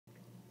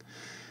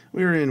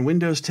We're in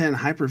Windows 10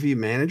 Hyper-V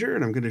Manager,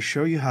 and I'm going to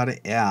show you how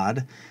to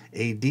add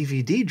a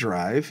DVD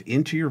drive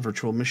into your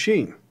virtual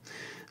machine.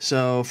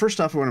 So first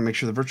off, we want to make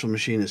sure the virtual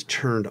machine is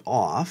turned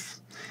off,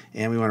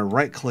 and we want to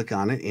right-click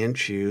on it and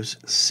choose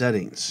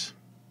Settings.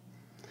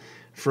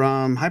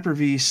 From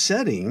Hyper-V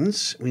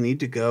Settings, we need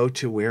to go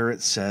to where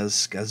it says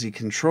SCSI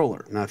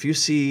Controller. Now, if you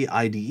see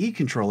IDE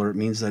Controller, it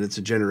means that it's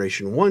a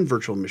Generation 1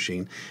 virtual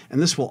machine, and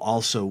this will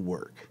also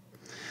work.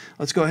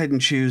 Let's go ahead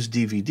and choose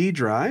DVD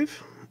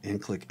drive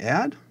and click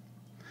Add.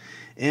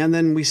 And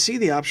then we see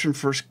the option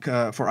for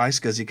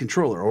iSCSI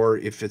Controller, or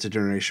if it's a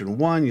Generation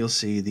 1, you'll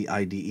see the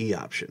IDE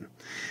option.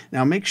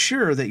 Now make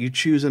sure that you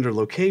choose under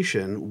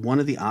Location one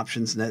of the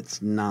options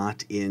that's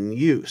not in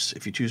use.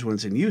 If you choose one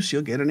that's in use,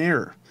 you'll get an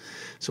error.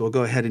 So we'll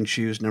go ahead and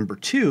choose number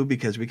 2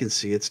 because we can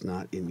see it's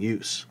not in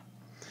use.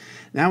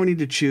 Now we need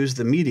to choose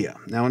the media.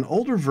 Now in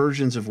older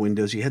versions of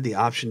Windows, you had the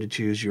option to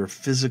choose your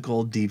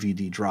physical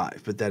DVD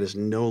drive, but that is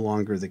no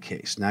longer the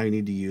case. Now you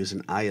need to use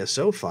an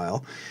ISO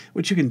file,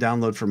 which you can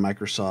download from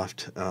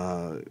Microsoft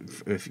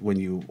when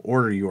you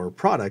order your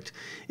product.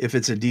 If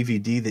it's a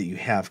DVD that you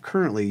have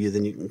currently,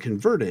 then you can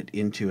convert it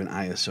into an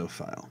ISO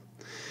file.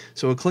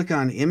 So we'll click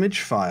on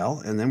Image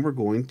File, and then we're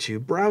going to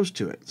browse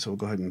to it. So we'll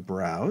go ahead and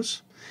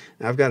browse.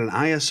 Now I've got an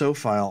ISO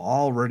file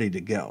all ready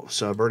to go.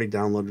 So I've already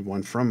downloaded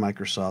one from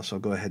Microsoft, so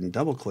I'll go ahead and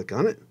double click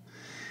on it,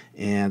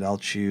 and I'll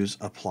choose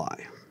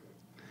Apply.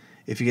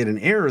 If you get an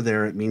error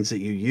there, it means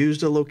that you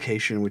used a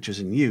location which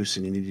is in use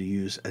and you need to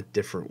use a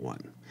different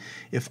one.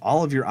 If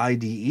all of your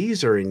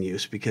IDEs are in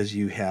use because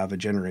you have a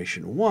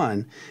Generation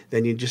 1,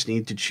 then you just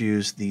need to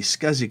choose the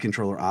SCSI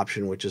Controller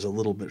option, which is a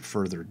little bit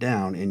further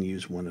down, and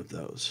use one of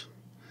those.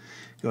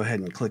 Go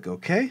ahead and click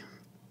OK.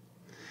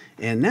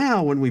 And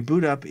now when we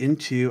boot up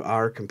into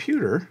our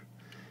computer,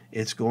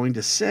 it's going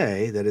to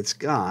say that it's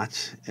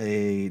got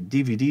a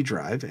DVD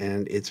drive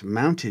and it's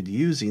mounted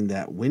using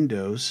that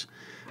Windows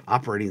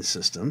operating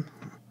system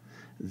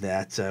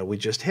that we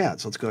just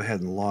had. So let's go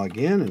ahead and log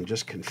in and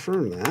just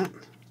confirm that.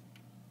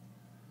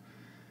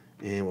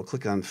 And we'll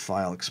click on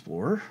File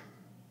Explorer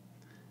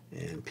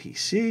and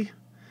PC,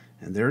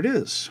 and there it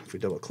is. If we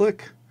double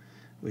click,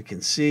 we can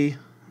see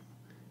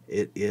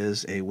it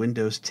is a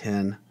Windows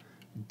 10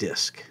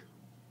 disk.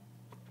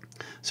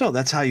 So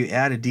that's how you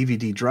add a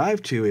DVD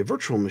drive to a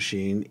virtual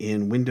machine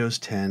in Windows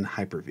 10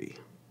 Hyper-V.